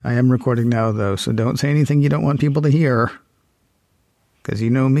I am recording now, though, so don't say anything you don't want people to hear. Because you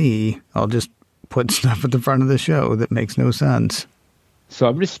know me, I'll just put stuff at the front of the show that makes no sense. So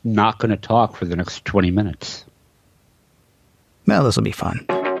I'm just not going to talk for the next 20 minutes. Well, this will be fun.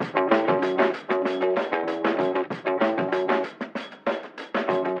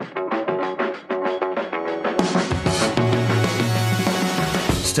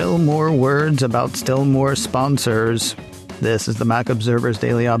 Still more words about still more sponsors. This is the Mac Observer's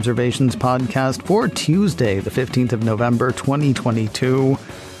Daily Observations podcast for Tuesday, the 15th of November, 2022.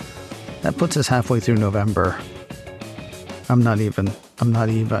 That puts us halfway through November. I'm not even.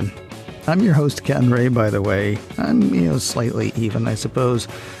 I'm your host, Ken Ray, by the way. I'm, slightly even, I suppose.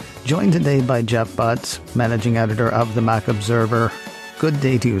 Joined today by Jeff Butts, managing editor of the Mac Observer. Good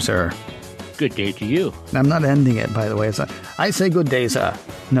day to you, sir. Good day to you. I'm not ending it, by the way. I say good day, sir.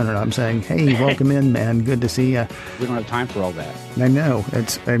 No. I'm saying, hey, welcome in, man. Good to see you. We don't have time for all that. I know.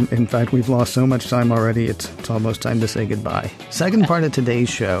 In fact, we've lost so much time already, it's almost time to say goodbye. Second part of today's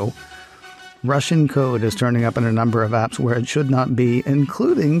show, Russian code is turning up in a number of apps where it should not be,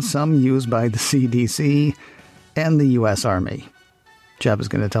 including some used by the CDC and the U.S. Army. Jeff is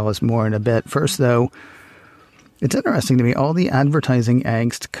going to tell us more in a bit. First, though, it's interesting to me, all the advertising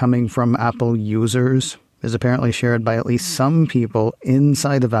angst coming from Apple users is apparently shared by at least some people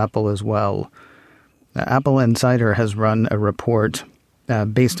inside of Apple as well. Apple Insider has run a report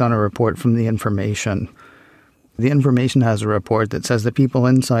based on a report from The Information. The Information has a report that says that people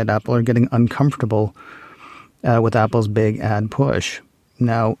inside Apple are getting uncomfortable with Apple's big ad push.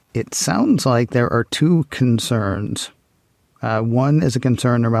 Now, it sounds like there are two concerns. One is a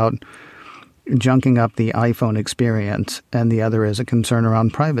concern about junking up the iPhone experience, and the other is a concern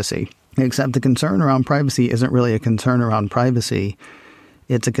around privacy. Except the concern around privacy isn't really a concern around privacy.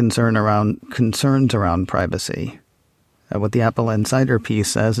 It's a concern around concerns around privacy. What the Apple Insider piece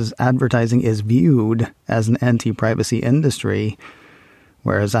says is advertising is viewed as an anti-privacy industry,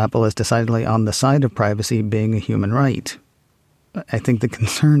 whereas Apple is decidedly on the side of privacy being a human right. I think the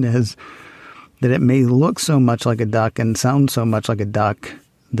concern is that it may look so much like a duck and sound so much like a duck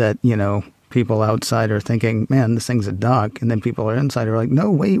that, people outside are thinking, man, this thing's a duck. And then people are inside are like, no,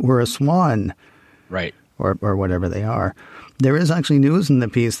 wait, we're a swan. Right. Or whatever they are. There is actually news in the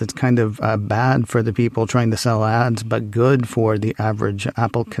piece that's kind of bad for the people trying to sell ads, but good for the average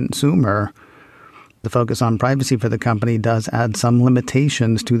Apple consumer. The focus on privacy for the company does add some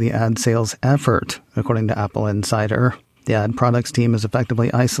limitations to the ad sales effort, according to Apple Insider. The ad products team is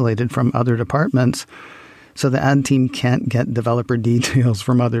effectively isolated from other departments, so the ad team can't get developer details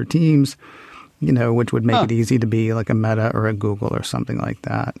from other teams, which would make it easy to be like a Meta or a Google or something like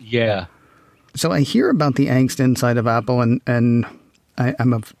that. Yeah. So I hear about the angst inside of Apple, and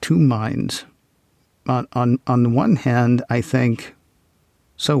I'm of two minds. On the one hand, I think,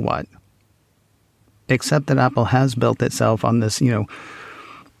 so what? Except that Apple has built itself on this,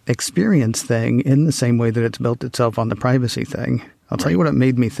 experience thing in the same way that it's built itself on the privacy thing. I'll tell you what it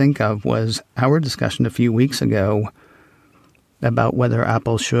made me think of was our discussion a few weeks ago about whether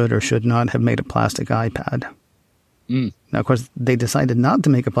Apple should or should not have made a plastic iPad. Now, of course, they decided not to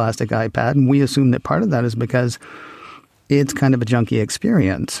make a plastic iPad, and we assume that part of that is because it's kind of a junky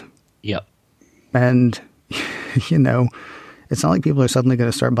experience. Yep. And, it's not like people are suddenly going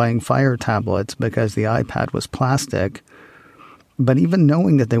to start buying Fire tablets because the iPad was plastic. But even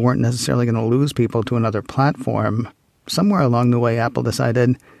knowing that they weren't necessarily going to lose people to another platform, somewhere along the way, Apple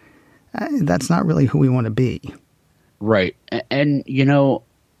decided that's not really who we want to be. Right. And,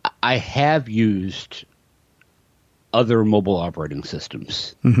 I have used other mobile operating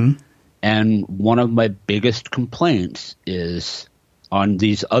systems. Mm-hmm. And one of my biggest complaints is on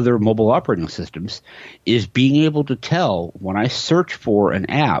these other mobile operating systems is being able to tell when I search for an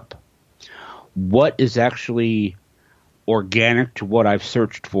app what is actually organic to what I've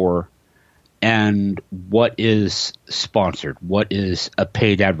searched for and what is sponsored, what is a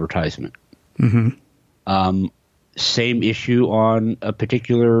paid advertisement. Mm-hmm. Same issue on a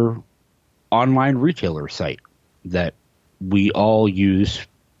particular online retailer site that we all use,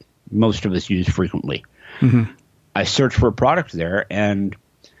 most of us use frequently. Mm-hmm. I search for a product there, and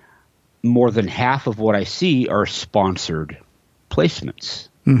more than half of what I see are sponsored placements.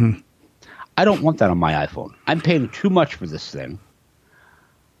 Mm-hmm. I don't want that on my iPhone. I'm paying too much for this thing.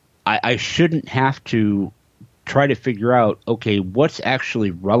 I shouldn't have to try to figure out, okay, what's actually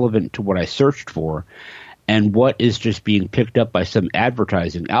relevant to what I searched for and what is just being picked up by some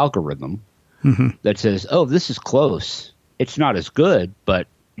advertising algorithm that says, oh, this is close. It's not as good, but,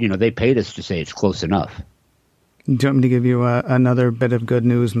 they paid us to say it's close enough. Do you want me to give you another bit of good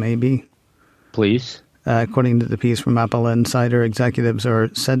news, maybe? Please. According to the piece from Apple Insider, executives are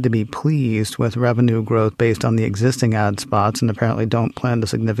said to be pleased with revenue growth based on the existing ad spots and apparently don't plan to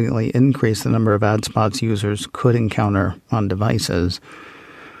significantly increase the number of ad spots users could encounter on devices.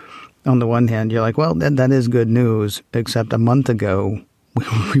 On the one hand, you're like, well, that is good news, except a month ago,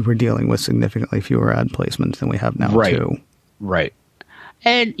 we were dealing with significantly fewer ad placements than we have now, too. Right.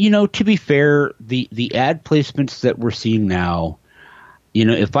 And, to be fair, the ad placements that we're seeing now,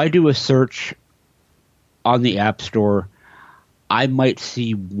 if I do a search on the App Store, I might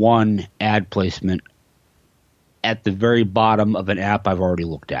see one ad placement at the very bottom of an app I've already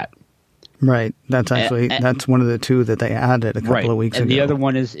looked at. Right. That's actually that's one of the two that they added a couple of weeks ago. And the other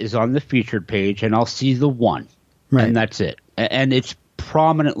one is on the featured page, and I'll see the one. Right. And that's it. And it's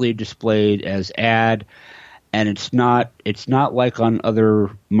prominently displayed as ad, and it's not like on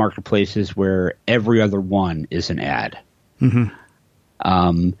other marketplaces where every other one is an ad. Mm-hmm.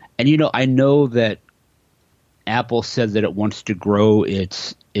 And I know that Apple said that it wants to grow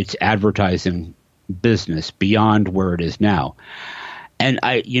its advertising business beyond where it is now. And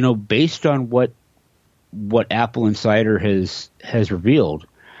based on what Apple Insider has revealed,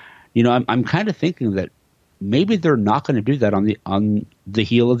 I'm kind of thinking that maybe they're not going to do that on the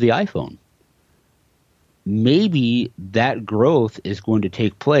heel of the iPhone. Maybe that growth is going to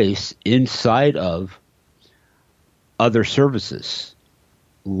take place inside of other services,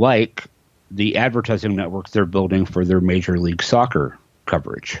 like the advertising networks they're building for their Major League Soccer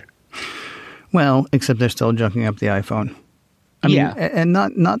coverage. Well, except they're still junking up the iPhone. I mean, and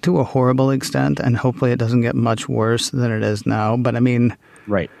not to a horrible extent, and hopefully it doesn't get much worse than it is now. But I mean,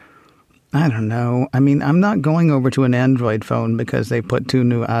 right. I don't know. I mean, I'm not going over to an Android phone because they put 2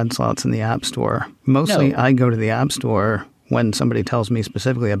 new ad slots in the App Store. Mostly I go to the App Store when somebody tells me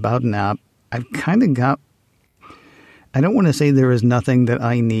specifically about an app. I've kind of got... I don't want to say there is nothing that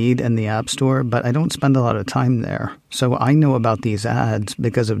I need in the App Store, but I don't spend a lot of time there. So I know about these ads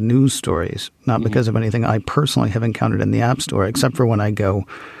because of news stories, not because of anything I personally have encountered in the App Store, except for when I go,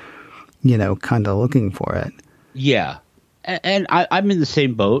 kind of looking for it. Yeah. And I'm in the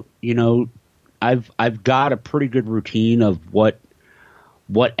same boat. I've got a pretty good routine of what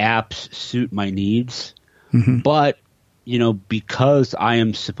apps suit my needs. Mm-hmm. But, because I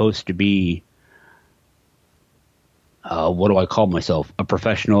am supposed to be what do I call myself? A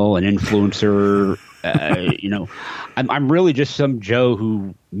professional, an influencer. I'm really just some Joe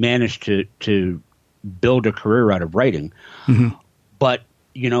who managed to build a career out of writing. Mm-hmm. But,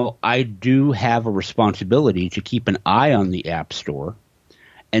 I do have a responsibility to keep an eye on the App Store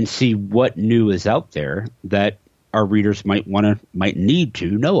and see what new is out there that our readers might need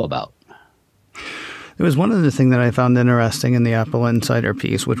to know about. There was one other thing that I found interesting in the Apple Insider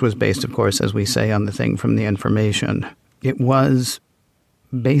piece, which was based, of course, as we say on the thing from the information. It was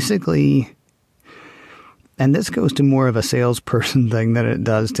basically, and this goes to more of a salesperson thing than it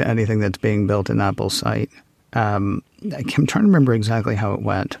does to anything that's being built in Apple's site. I'm trying to remember exactly how it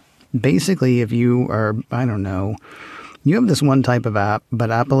went. Basically, if you are, I don't know, you have this one type of app, but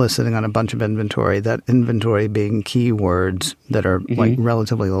Apple is sitting on a bunch of inventory, that inventory being keywords that are like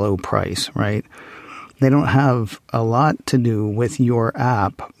relatively low price, right? They don't have a lot to do with your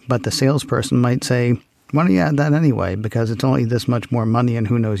app, but the salesperson might say, why don't you add that anyway? Because it's only this much more money and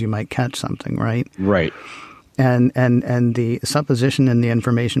who knows, you might catch something, right? Right. And the supposition in the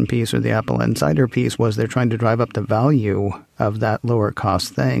information piece or the Apple Insider piece was they're trying to drive up the value of that lower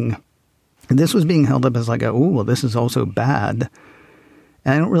cost thing. And this was being held up as like, this is also bad.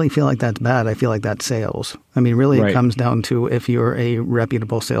 And I don't really feel like that's bad. I feel like that's sales. I mean, really, It comes down to if you're a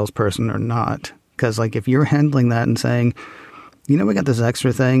reputable salesperson or not. Because, if you're handling that and saying, we got this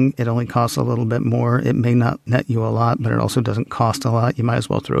extra thing, it only costs a little bit more. It may not net you a lot, but it also doesn't cost a lot. You might as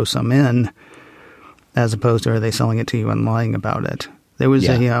well throw some in, as opposed to are they selling it to you and lying about it. There was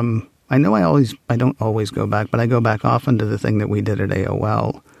I know I don't always go back, but I go back often to the thing that we did at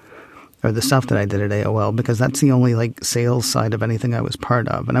AOL, or the stuff that I did at AOL, because that's the only, sales side of anything I was part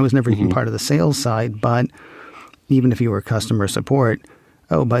of. And I was never even part of the sales side, but even if you were customer support,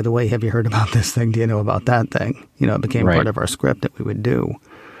 oh, by the way, have you heard about this thing? Do you know about that thing? It became part of our script that we would do.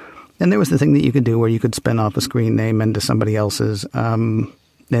 And there was the thing that you could do where you could spin off a screen name into somebody else's and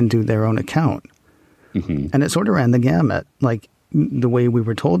do their own account. Mm-hmm. And it sort of ran the gamut. The way we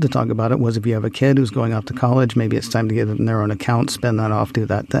were told to talk about it was if you have a kid who's going off to college, maybe it's time to give them their own account, spin that off, do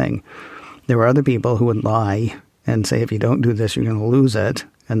that thing. There were other people who would lie and say, if you don't do this, you're going to lose it.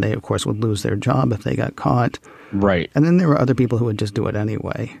 And they, of course, would lose their job if they got caught. Right. And then there were other people who would just do it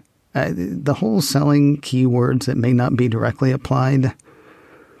anyway. The whole selling keywords that may not be directly applied,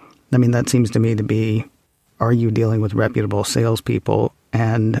 I mean, that seems to me to be, are you dealing with reputable salespeople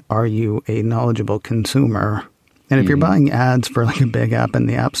and are you a knowledgeable consumer? And if you're buying ads for like a big app in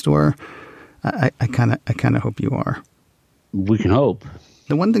the App Store, I kind of hope you are. We can hope.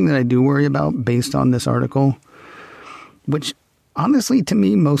 The one thing that I do worry about based on this article, which honestly to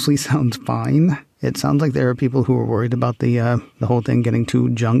me mostly sounds fine. It sounds like there are people who are worried about the whole thing getting too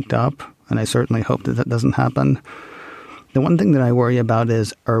junked up, and I certainly hope that doesn't happen. The one thing that I worry about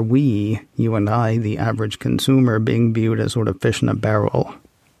is, are we, you and I, the average consumer, being viewed as sort of fish in a barrel?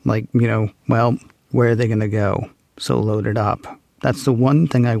 Like, well, where are they going to go? So loaded up. That's the one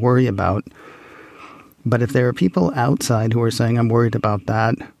thing I worry about. But if there are people outside who are saying I'm worried about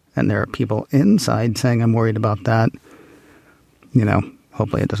that, and there are people inside saying I'm worried about that,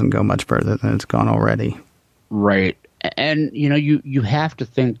 hopefully it doesn't go much further than it's gone already. Right. And, you have to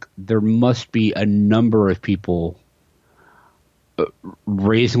think there must be a number of people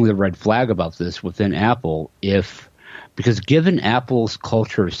raising the red flag about this within Apple, because given Apple's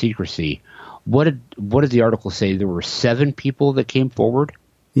culture of secrecy, what did the article say? There were 7 people that came forward?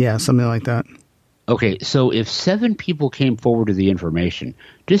 Yeah, something like that. Okay, so if 7 people came forward to the information,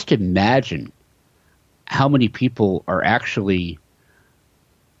 just imagine how many people are actually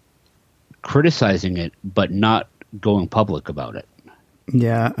criticizing it but not going public about it.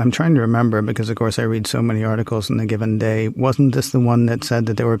 Yeah, I'm trying to remember because, of course, I read so many articles in a given day. Wasn't this the one that said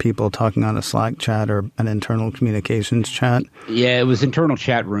that there were people talking on a Slack chat or an internal communications chat? Yeah, it was internal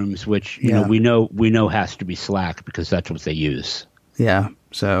chat rooms, which we know has to be Slack because that's what they use. Yeah,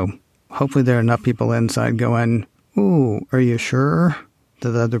 so hopefully there are enough people inside going, ooh, are you sure?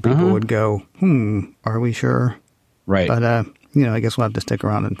 That other people would go, are we sure? Right. But, I guess we'll have to stick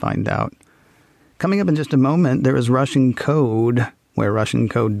around and find out. Coming up in just a moment, there is Russian code where Russian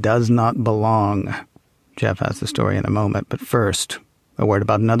code does not belong. Jeff has the story in a moment, but first, a word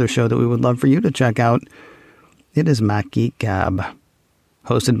about another show that we would love for you to check out. It is Mac Geek Gab.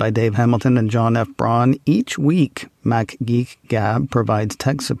 Hosted by Dave Hamilton and John F. Braun, each week, Mac Geek Gab provides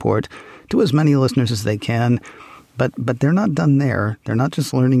tech support to as many listeners as they can, but they're not done there. They're not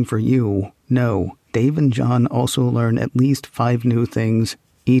just learning for you. No, Dave and John also learn at least 5 new things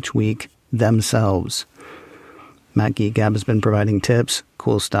each week themselves. Mac Geek Gab has been providing tips,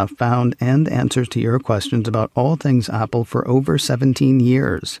 cool stuff found, and answers to your questions about all things Apple for over 17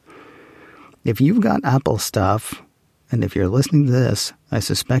 years. If you've got Apple stuff, and if you're listening to this, I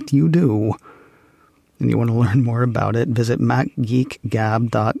suspect you do, and you want to learn more about it, visit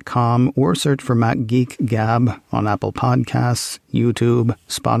MacGeekGab.com or search for Mac Geek Gab on Apple Podcasts, YouTube,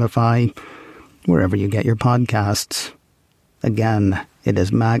 Spotify, wherever you get your podcasts. Again, it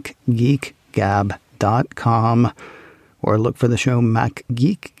is MacGeekGab.com. Or look for the show Mac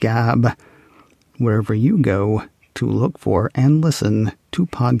Geek Gab wherever you go to look for and listen to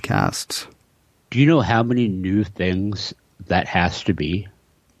podcasts. Do you know how many new things that has to be?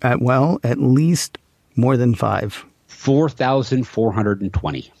 Well, at least more than 5.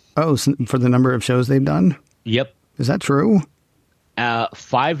 4,420. Oh, so for the number of shows they've done? Yep. Is that true?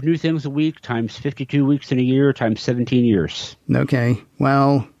 5 new things a week times 52 weeks in a year times 17 years. Okay.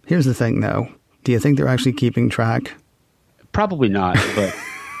 Well, here's the thing, though. Do you think they're actually keeping track? Probably not, but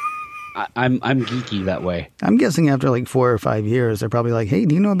I'm geeky that way. I'm guessing after like 4 or 5 years, they're probably like, hey,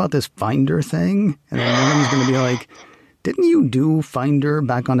 do you know about this Finder thing? And then everyone's going to be like, didn't you do Finder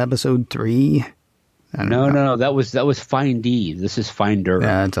back on episode 3? No, that was Findy. This is Finder.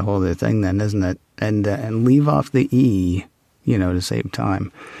 Yeah, it's a whole other thing then, isn't it? And leave off the E, to save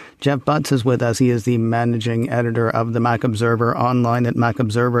time. Jeff Butts is with us. He is the managing editor of the Mac Observer online at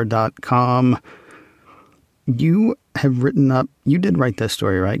macobserver.com. You have written up, you did write this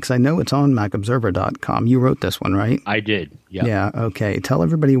story, right? Because I know it's on macobserver.com. You wrote this one, right? I did, yeah. Yeah, okay. Tell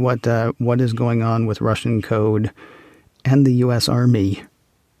everybody what is going on with Russian code and the U.S. Army.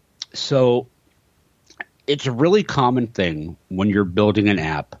 So it's a really common thing when you're building an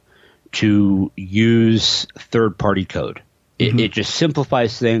app to use third-party code. It just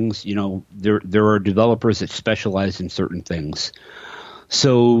simplifies things. There are developers that specialize in certain things.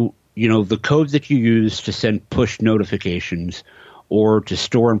 So, the code that you use to send push notifications or to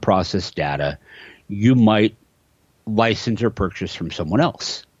store and process data, you might license or purchase from someone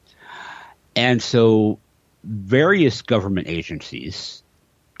else. And so various government agencies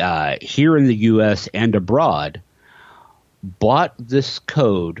here in the U.S. and abroad bought this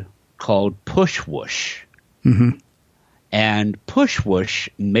code called Pushwoosh. Mm-hmm. And Pushwoosh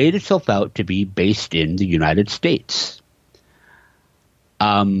made itself out to be based in the United States.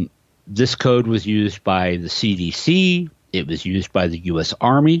 This code was used by the CDC. It was used by the U.S.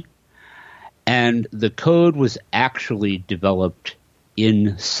 Army. And the code was actually developed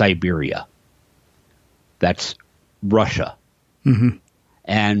in Siberia. That's Russia. Mm-hmm.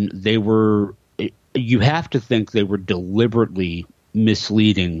 and they were. You have to think they were deliberately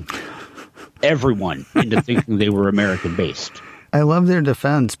misleading everyone into thinking they were American based. I love their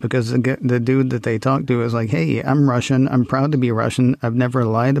defense because the dude that they talked to is like, hey, I'm Russian. I'm proud to be Russian. I've never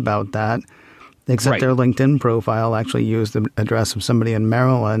lied about that. Except their LinkedIn profile actually used the address of somebody in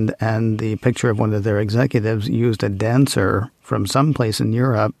Maryland, and the picture of one of their executives used a dancer from someplace in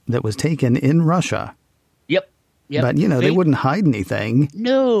Europe that was taken in Russia. Yep. But, they wouldn't hide anything.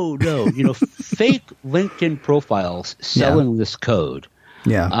 No. Fake LinkedIn profiles selling this code.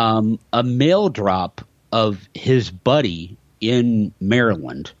 Yeah. A mail drop of his buddy in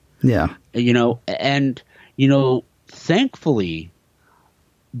Maryland. Yeah. Thankfully,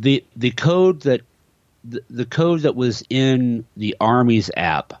 the code that was in the Army's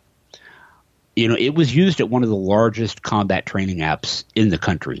app, it was used at one of the largest combat training apps in the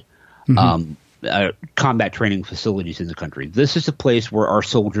country, combat training facilities in the country. This is a place where our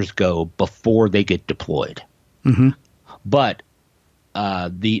soldiers go before they get deployed. Mm-hmm. But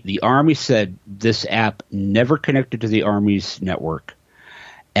the Army said this app never connected to the Army's network,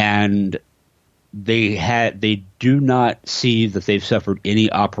 and they do not see that they've suffered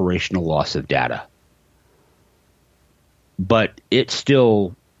any operational loss of data. But it's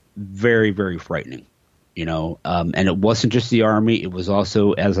still very, very frightening, and it wasn't just the Army. It was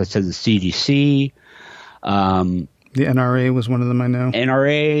also, as I said, the CDC. The NRA was one of them, I know.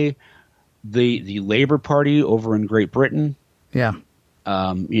 NRA, the Labour Party over in Great Britain. Yeah.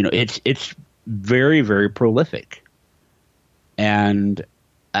 It's very, very prolific. And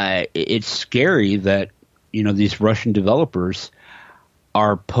it's scary that, these Russian developers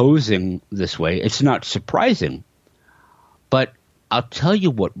are posing this way. It's not surprising. But I'll tell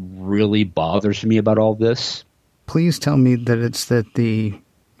you what really bothers me about all this. Please tell me that it's that the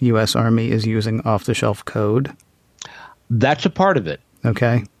U.S. Army is using off-the-shelf code. That's a part of it.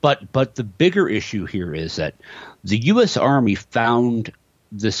 Okay. But the bigger issue here is that the U.S. Army found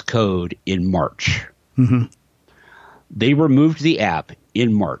this code in March. Mm-hmm. They removed the app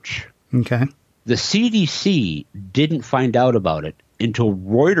in March. Okay. The CDC didn't find out about it until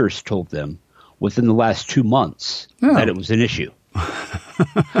Reuters told them within the last 2 months that it was an issue.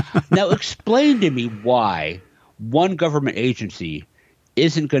 Now, explain to me why one government agency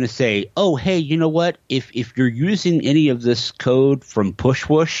isn't going to say, oh, hey, you know what? If you're using any of this code from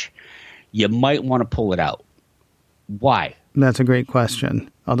PushWoosh, you might want to pull it out. Why? That's a great question.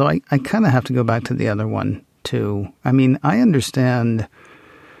 Although I kind of have to go back to the other one, too. I mean, I understand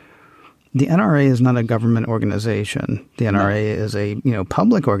the NRA is not a government organization. The NRA is a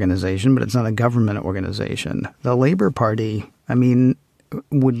public organization, but it's not a government organization. The Labour Party,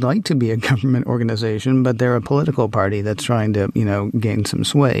 would like to be a government organization, but they're a political party that's trying to, gain some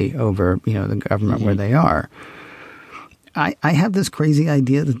sway over, the government where they are. I have this crazy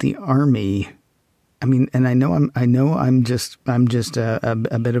idea that the Army, and I know I'm just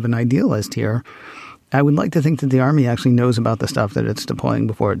a bit of an idealist here. I would like to think that the Army actually knows about the stuff that it's deploying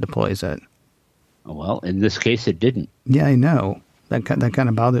before it deploys it. Well, in this case, it didn't. Yeah, I know. That kind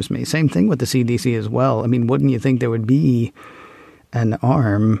of bothers me. Same thing with the CDC as well. Wouldn't you think there would be an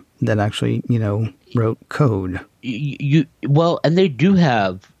arm that actually, wrote code? Well, and they do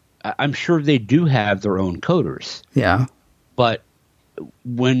have, I'm sure they do have their own coders. Yeah. But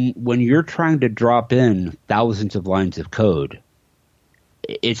when you're trying to drop in thousands of lines of code,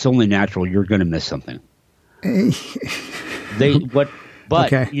 it's only natural you're going to miss something. What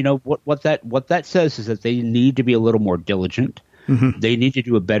that says is that they need to be a little more diligent. Mm-hmm. They need to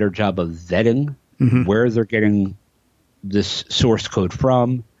do a better job of vetting where they're getting this source code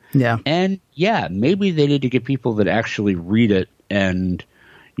from. Yeah. And maybe they need to get people that actually read it and,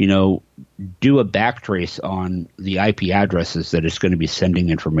 do a backtrace on the IP addresses that it's going to be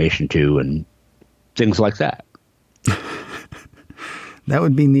sending information to and things like that. That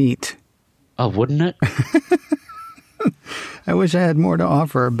would be neat. Oh, wouldn't it? I wish I had more to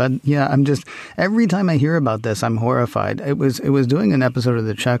offer, but every time I hear about this, I'm horrified. It was doing an episode of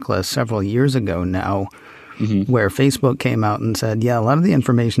The Checklist several years ago now, where Facebook came out and said, a lot of the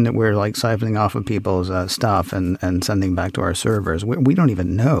information that we're siphoning off of people's stuff and sending back to our servers, we don't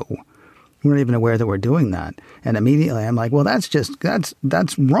even know. We're not even aware that we're doing that. And immediately I'm like, well, that's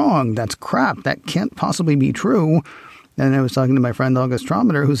wrong. That's crap. That can't possibly be true. And I was talking to my friend August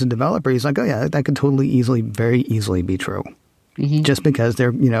Trometer, who's a developer. He's like, oh, yeah, that could very easily be true. Mm-hmm. Just because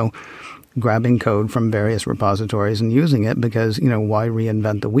they're, grabbing code from various repositories and using it because, why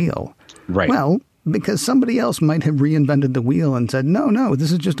reinvent the wheel? Right. Well, because somebody else might have reinvented the wheel and said, no,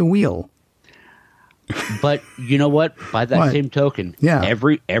 this is just a wheel. But you know what? By that same token, yeah.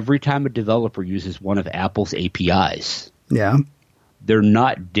 every time a developer uses one of Apple's APIs, they're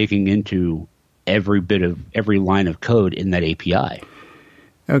not digging into every line of code in that API.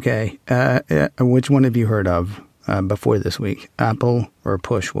 Okay. Which one have you heard of before this week? Apple or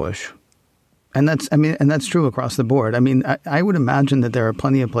Pushwoosh? And that's true across the board. I mean, I would imagine that there are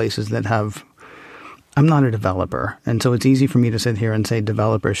plenty of places that have. I'm not a developer, and so it's easy for me to sit here and say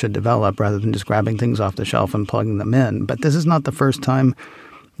developers should develop rather than just grabbing things off the shelf and plugging them in. But this is not the first time.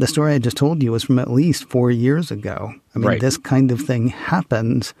 The story I just told you was from at least 4 years ago. I mean, This kind of thing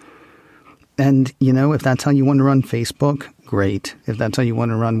happens. And, if that's how you want to run Facebook, great. If that's how you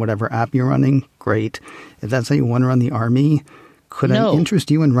want to run whatever app you're running, great. If that's how you want to run the Army, could I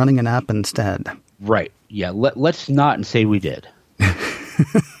interest you in running an app instead? Right. Yeah. Let's not say we did.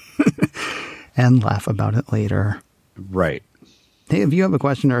 And laugh about it later. Right. Hey, if you have a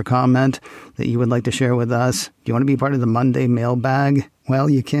question or a comment that you would like to share with us, do you want to be part of the Monday mailbag? Well,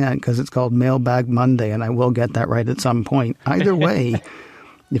 you can't because it's called Mailbag Monday, and I will get that right at some point. Either way,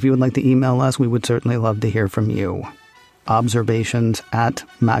 if you would like to email us, we would certainly love to hear from you.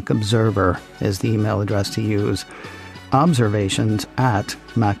 Observations@MacObserver is the email address to use.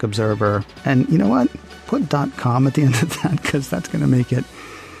 Observations@MacObserver. And you know what? Put .com at the end of that because that's going to make it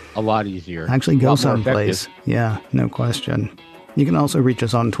a lot easier. Actually go someplace. Yeah, no question. You can also reach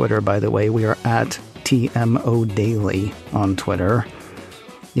us on Twitter, by the way. We are at TMO Daily on Twitter.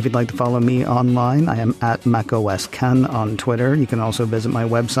 If you'd like to follow me online, I am at macOSKen on Twitter. You can also visit my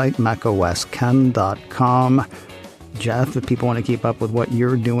website, macosken.com. Jeff, if people want to keep up with what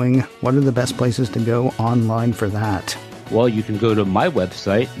you're doing, what are the best places to go online for that? Well, you can go to my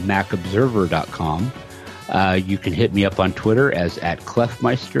website, macobserver.com. You can hit me up on Twitter as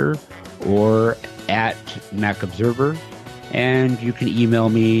 @Clefmeister or @MacObserver. And you can email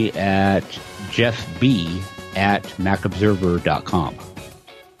me at jeffb@macobserver.com.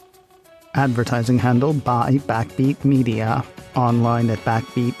 Advertising handle by Backbeat Media. Online at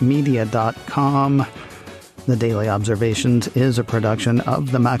backbeatmedia.com. The Daily Observations is a production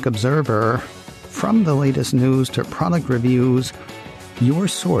of the Mac Observer. From the latest news to product reviews, your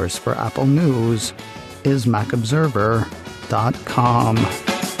source for Apple news is macobserver.com.